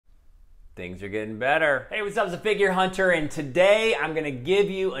Things are getting better. Hey, what's up? It's the Figure Hunter, and today I'm going to give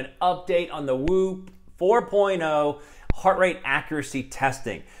you an update on the Whoop 4.0 heart rate accuracy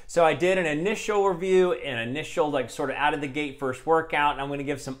testing. So I did an initial review, an initial sort of out of the gate first workout, and I'm going to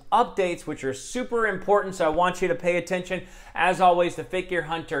give some updates which are super important, so I want you to pay attention. As always, the Figure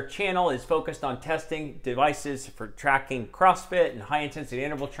Hunter channel is focused on testing devices for tracking CrossFit and high intensity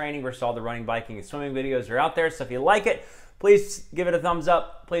interval training versus all the running, biking, and swimming videos are out there. So if you like it, please give it a thumbs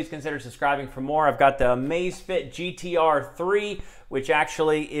up. Please consider subscribing for more. I've got the Amazfit GTR 3, which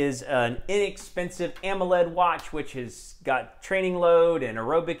actually is an inexpensive AMOLED watch, which has got training load and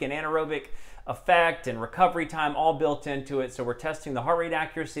aerobic and anaerobic effect and recovery time all built into it. So we're testing the heart rate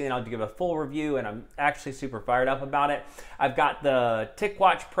accuracy, and I'll give a full review, and I'm actually super fired up about it. I've got the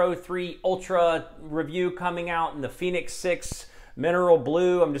TicWatch Pro 3 Ultra review coming out in the Phoenix 6 Mineral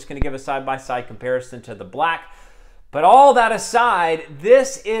Blue. I'm just going to give a side-by-side comparison to the black. But all that aside,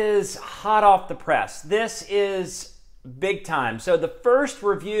 this is hot off the press. This is big time. So the first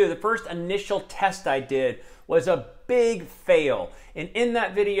review, the first initial test I did was a big fail. And in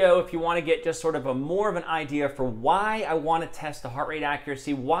that video, if you want to get just sort of more of an idea for why I want to test the heart rate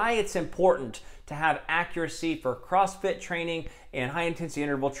accuracy, why it's important to have accuracy for CrossFit training and high intensity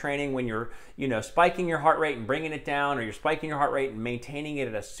interval training when you're, spiking your heart rate and bringing it down, or you're spiking your heart rate and maintaining it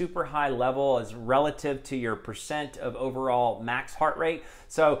at a super high level as relative to your percent of overall max heart rate.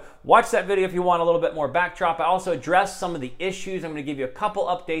 So watch that video if you want a little bit more backdrop. I also addressed some of the issues. I'm going to give you a couple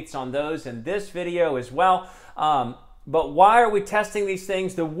updates on those in this video as well. But why are we testing these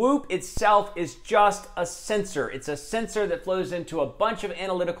things? The Whoop itself is just a sensor. It's a sensor that flows into a bunch of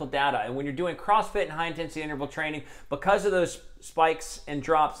analytical data. And when you're doing CrossFit and high intensity interval training, because of those spikes and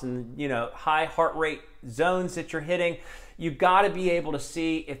drops and high heart rate zones that you're hitting, you've got to be able to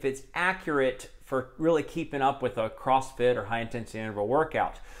see if it's accurate for really keeping up with a CrossFit or high intensity interval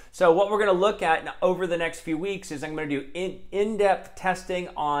workout. So what we're going to look at over the next few weeks is I'm going to do in-depth testing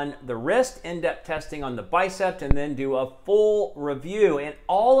on the wrist, in-depth testing on the bicep, and then do a full review. And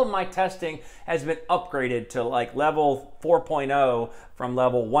all of my testing has been upgraded to level 4.0 from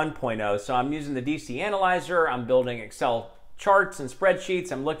level 1.0. So I'm using the DC Analyzer, I'm building Excel charts and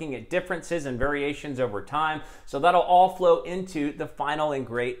spreadsheets, I'm looking at differences and variations over time. So that'll all flow into the final and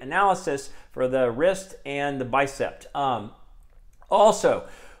great analysis for the wrist and the bicep. Also,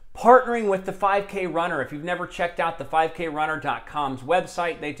 partnering with the 5K Runner. If you've never checked out the 5krunner.com's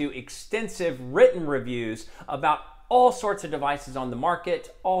website, they do extensive written reviews about all sorts of devices on the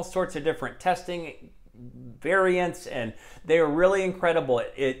market, all sorts of different testing variants, and they are really incredible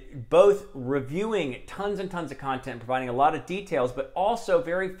at both reviewing tons and tons of content, providing a lot of details, but also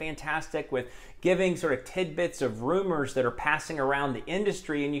very fantastic with giving sort of tidbits of rumors that are passing around the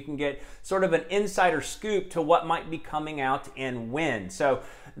industry, and you can get sort of an insider scoop to what might be coming out and when. So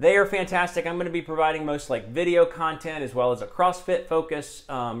they are fantastic. I'm going to be providing most video content as well as a CrossFit focus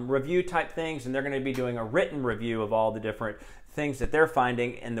review type things, and they're going to be doing a written review of all the different things that they're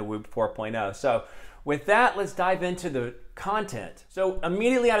finding in the Whoop 4.0. So with that, let's dive into the content. So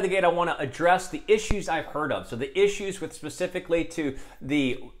immediately out of the gate, I want to address the issues I've heard of. So the issues with specifically to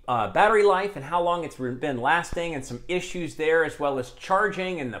the battery life and how long it's been lasting, and some issues there, as well as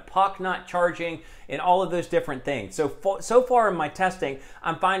charging and the puck not charging and all of those different things. So far in my testing,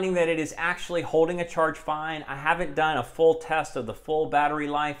 I'm finding that it is actually holding a charge fine. I haven't done a full test of the full battery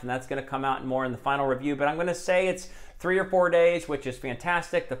life, and that's going to come out more in the final review, but I'm going to say it's 3 or 4 days, which is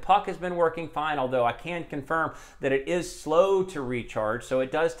fantastic. The puck has been working fine, although I can confirm that it is slow to recharge, so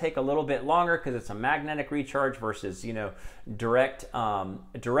it does take a little bit longer because it's a magnetic recharge versus direct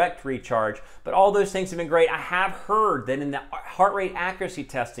recharge. But all those things have been great. I have heard that in the heart rate accuracy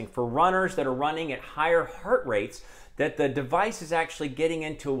testing for runners that are running at higher heart rates, that the device is actually getting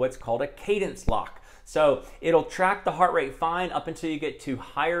into what's called a cadence lock. So it'll track the heart rate fine up until you get to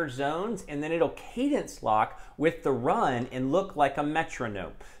higher zones, and then it'll cadence lock with the run and look like a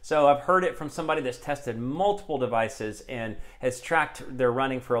metronome. So I've heard it from somebody that's tested multiple devices and has tracked their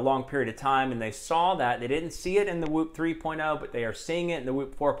running for a long period of time, and they saw that. They didn't see it in the Whoop 3.0, but they are seeing it in the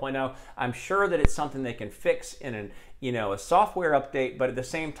Whoop 4.0. I'm sure that it's something they can fix in a software update, but at the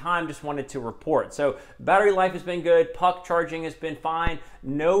same time, just wanted to report. So battery life has been good. Puck charging has been fine.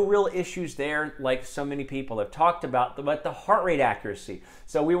 No real issues there like so many people have talked about, but the heart rate accuracy.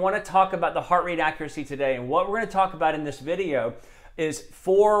 So we want to talk about the heart rate accuracy today, and what we're going to talk about in this video is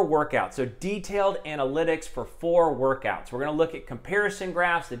 4 workouts. So detailed analytics for 4 workouts. We're going to look at comparison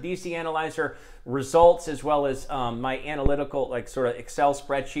graphs, the DC Analyzer results, as well as my analytical sort of Excel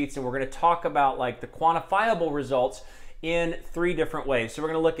spreadsheets, and we're going to talk about the quantifiable results in 3 different ways. So we're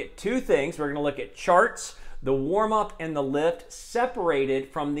going to look at 2 things. We're going to look at charts the warm-up and the lift separated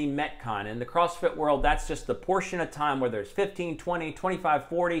from the Metcon. In the CrossFit world, that's just the portion of time where there's 15, 20, 25,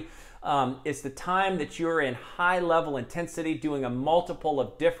 40. It's the time that you're in high level intensity doing a multiple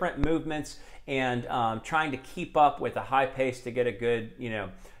of different movements and trying to keep up with a high pace to get a good,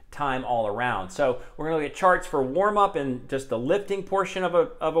 time all around. So we're going to look at charts for warm-up and just the lifting portion of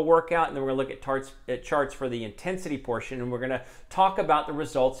a workout, and then we're going to look at charts for the intensity portion, and we're going to talk about the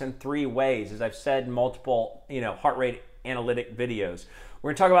results in 3 ways, as I've said in multiple heart rate analytic videos.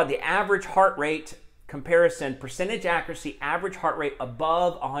 We're going to talk about the average heart rate comparison, percentage accuracy, average heart rate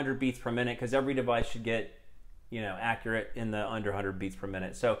above 100 beats per minute, because every device should get accurate in the under 100 beats per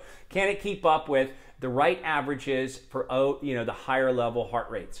minute. So can it keep up with the right averages for the higher level heart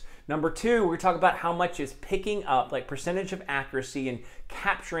rates? Number 2, we're going to talk about how much is picking up, like percentage of accuracy and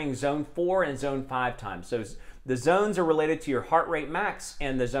capturing zone 4 and zone 5 times. So the zones are related to your heart rate max,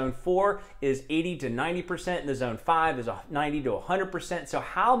 and the zone 4 is 80 to 90%, and the zone 5 is 90 to 100%. So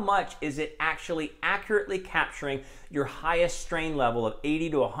how much is it actually accurately capturing your highest strain level of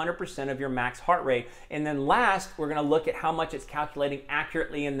 80 to 100% of your max heart rate? And then last, we're going to look at how much it's calculating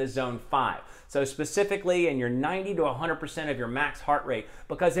accurately in the zone 5. So specifically in your 90 to 100% of your max heart rate,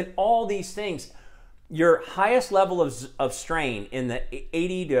 because in all these things, your highest level of strain in the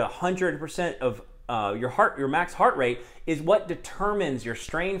 80 to 100% of your max heart rate is what determines your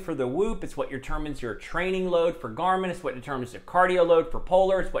strain for the Whoop. It's what determines your training load for Garmin. It's what determines the cardio load for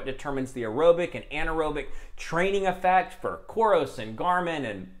Polar. It's what determines the aerobic and anaerobic training effect for Coros and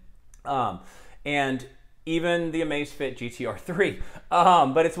Garmin and even the Amazfit GTR 3.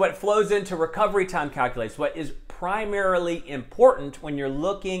 But it's what flows into recovery time calculates. What is primarily important when you're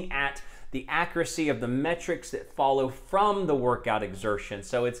looking at the accuracy of the metrics that follow from the workout exertion.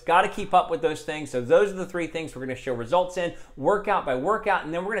 So it's got to keep up with those things. So those are the 3 things we're going to show results in, workout by workout,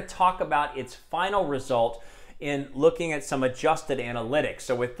 and then we're going to talk about its final result in looking at some adjusted analytics.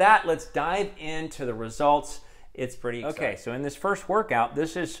 So with that, let's dive into the results. It's pretty exciting. Okay, so in this first workout,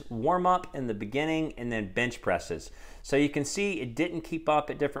 this is warm up in the beginning and then bench presses. So you can see it didn't keep up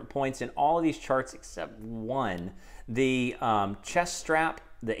at different points in all of these charts except one. The chest strap,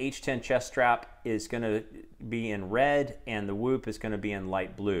 the H10 chest strap, is going to be in red, and the Whoop is going to be in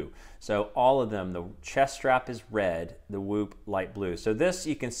light blue. So all of them, the chest strap is red, the Whoop light blue. So this,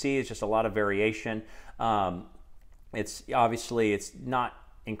 you can see, is just a lot of variation. It's not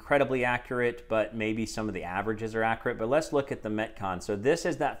incredibly accurate, but maybe some of the averages are accurate. But let's look at the Metcon. So this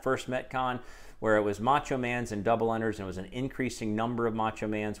is that first Metcon where it was Macho Mans and double unders, and it was an increasing number of Macho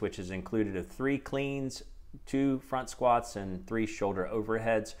Mans, which is included of 3 cleans, 2 front squats, and 3 shoulder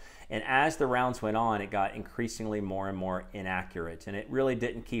overheads. And as the rounds went on, it got increasingly more and more inaccurate, and it really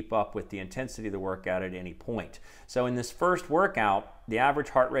didn't keep up with the intensity of the workout at any point. So in this first workout, the average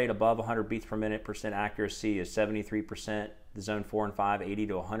heart rate above 100 beats per minute percent accuracy is 73%. The zone 4 and 5, 80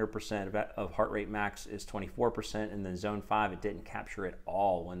 to 100% of heart rate max is 24%, and then zone 5, it didn't capture it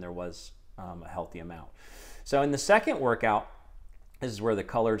all when there was a healthy amount. So in the second workout, this is where the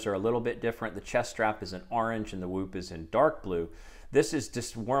colors are a little bit different. The chest strap is in orange and the Whoop is in dark blue. This is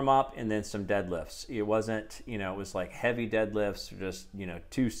just warm up and then some deadlifts. It wasn't, it was like heavy deadlifts, just,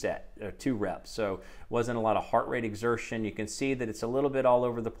 2 reps. So it wasn't a lot of heart rate exertion. You can see that it's a little bit all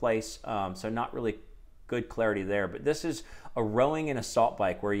over the place, so not really good clarity there. But this is a rowing and assault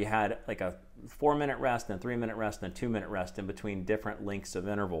bike where you had like a 4-minute rest, then 3-minute rest, then 2-minute rest in between different lengths of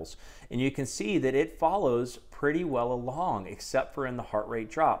intervals. And you can see that it follows pretty well along, except for in the heart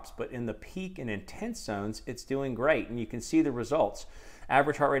rate drops. But in the peak and intense zones, it's doing great. And you can see the results.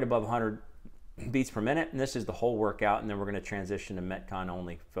 Average heart rate above 100 beats per minute, and this is the whole workout. And then we're going to transition to Metcon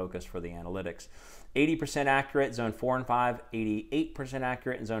only focus for the analytics. 80% accurate, zone 4 and 5, 88%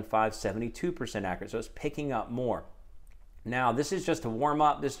 accurate, and zone 5, 72% accurate. So it's picking up more. Now, this is just a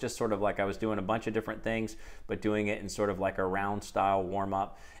warm-up. This is just sort of like I was doing a bunch of different things, but doing it in sort of like a round-style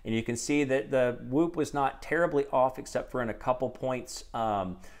warm-up. And you can see that the Whoop was not terribly off except for in a couple points,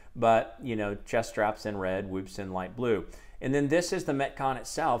 but, chest straps in red, Whoops in light blue. And then this is the Metcon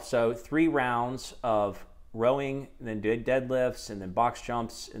itself. So 3 rounds of rowing, and then did deadlifts, and then box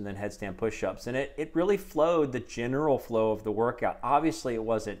jumps, and then headstand push-ups. And it really flowed the general flow of the workout. Obviously, it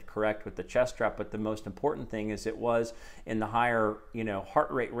wasn't correct with the chest strap, but the most important thing is it was in the higher,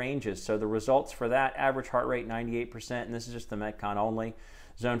 heart rate ranges. So the results for that, average heart rate 98%, and this is just the Metcon only.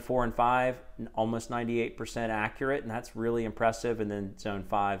 Zone 4 and 5, almost 98% accurate, and that's really impressive. And then zone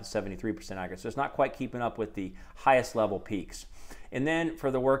 5, 73% accurate. So it's not quite keeping up with the highest level peaks. And then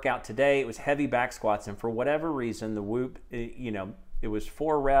for the workout today, it was heavy back squats, and for whatever reason, the Whoop, it was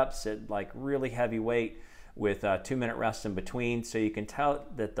 4 reps at like really heavy weight, with a 2-minute rest in between. So you can tell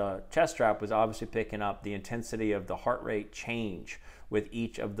that the chest strap was obviously picking up the intensity of the heart rate change with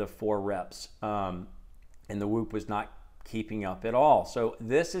each of the 4 reps. And the Whoop was not keeping up at all. So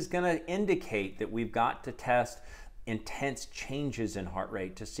this is going to indicate that we've got to test intense changes in heart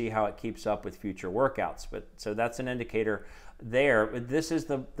rate to see how it keeps up with future workouts. So that's an indicator there. But this is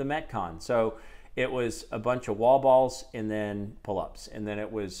the Metcon. So it was a bunch of wall balls and then pull-ups, and then it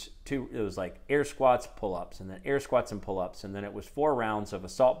was like air squats, pull-ups, and then air squats and pull-ups, and then it was 4 rounds of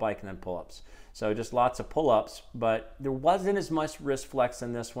assault bike and then pull-ups. So just lots of pull-ups, but there wasn't as much wrist flex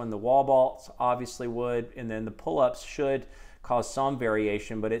in this one. The wall balls obviously would, and then the pull-ups should cause some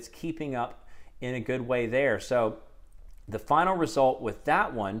variation, but it's keeping up in a good way there. So the final result with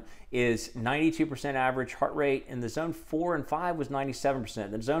that one is 92% average heart rate, and the zone 4 and 5 was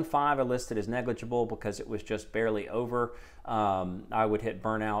 97%. The zone 5 I listed as negligible because it was just barely over. I would hit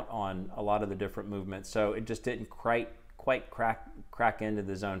burnout on a lot of the different movements, so it just didn't quite crack into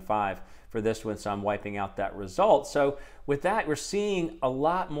the zone 5 for this one, so I'm wiping out that result. So with that, we're seeing a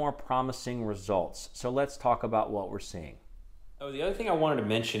lot more promising results. So let's talk about what we're seeing. Oh, the other thing I wanted to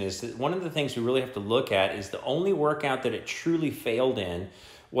mention is that one of the things we really have to look at is the only workout that it truly failed in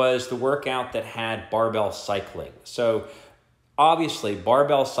was the workout that had barbell cycling. So obviously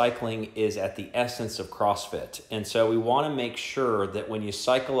barbell cycling is at the essence of CrossFit. And so we want to make sure that when you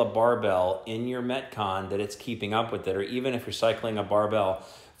cycle a barbell in your Metcon that it's keeping up with it, or even if you're cycling a barbell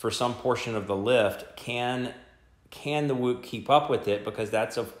for some portion of the lift, can the Whoop keep up with it, because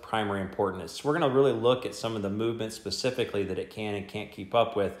that's of primary importance. So we're going to really look at some of the movements specifically that it can and can't keep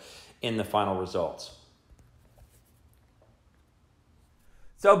up with in the final results.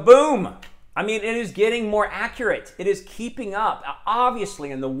 So boom! I mean, it is getting more accurate. It is keeping up. Obviously,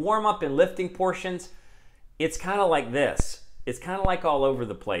 in the warm-up and lifting portions, it's kind of like this. It's kind of like all over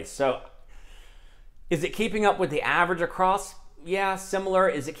the place. So is it keeping up with the average across? Yeah, similar.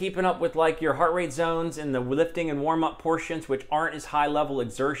 Is it keeping up with like your heart rate zones in the lifting and warm-up portions, which aren't as high-level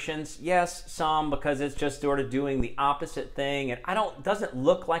exertions? Yes, some, because it's just sort of doing the opposite thing. And doesn't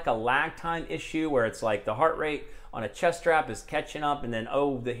look like a lag time issue where it's like the heart rate on a chest strap is catching up, and then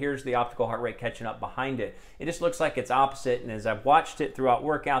here's the optical heart rate catching up behind it. It just looks like it's opposite, and as I've watched it throughout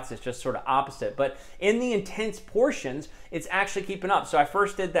workouts, it's just sort of opposite. But in the intense portions, it's actually keeping up. So I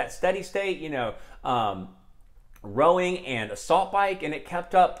first did that steady state, rowing and assault bike, and it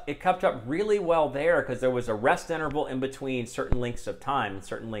kept up really well there because there was a rest interval in between certain lengths of time and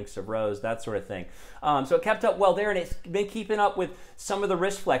certain lengths of rows, that sort of thing. So it kept up well there, and it's been keeping up with some of the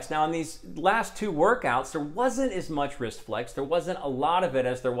wrist flex. Now in these last 2 workouts, there wasn't as much wrist flex. There wasn't a lot of it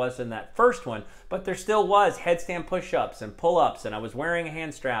as there was in that first one, but there still was headstand push-ups and pull-ups, and I was wearing a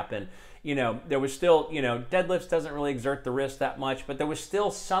hand strap, and there was still, deadlifts doesn't really exert the wrist that much, but there was still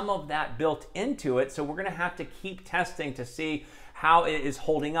some of that built into it. So we're going to have to keep testing to see how it is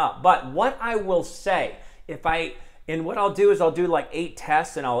holding up. But what I will say, what I'll do is I'll do like 8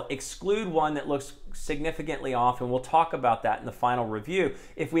 tests, and I'll exclude one that looks significantly off, and we'll talk about that in the final review.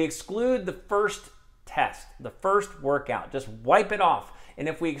 If we exclude the first test, the first workout, just wipe it off. And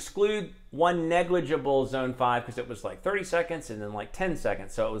if we exclude one negligible zone 5, because it was like 30 seconds and then like 10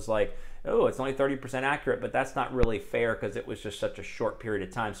 seconds, so it was like, oh, it's only 30% accurate, but that's not really fair because it was just such a short period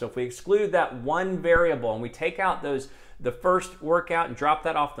of time. So if we exclude that one variable and we take out the first workout and drop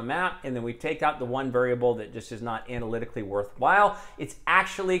that off the map, and then we take out the one variable that just is not analytically worthwhile, it's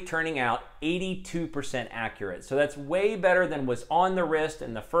actually turning out 82% accurate. So that's way better than was on the wrist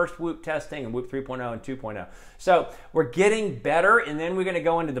in the first Whoop testing and Whoop 3.0 and 2.0. So we're getting better, and then we're going to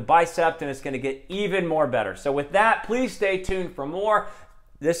go into the bicep, and it's going to get even more better. So with that, please stay tuned for more.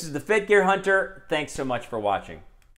 This is the Fit Gear Hunter. Thanks so much for watching.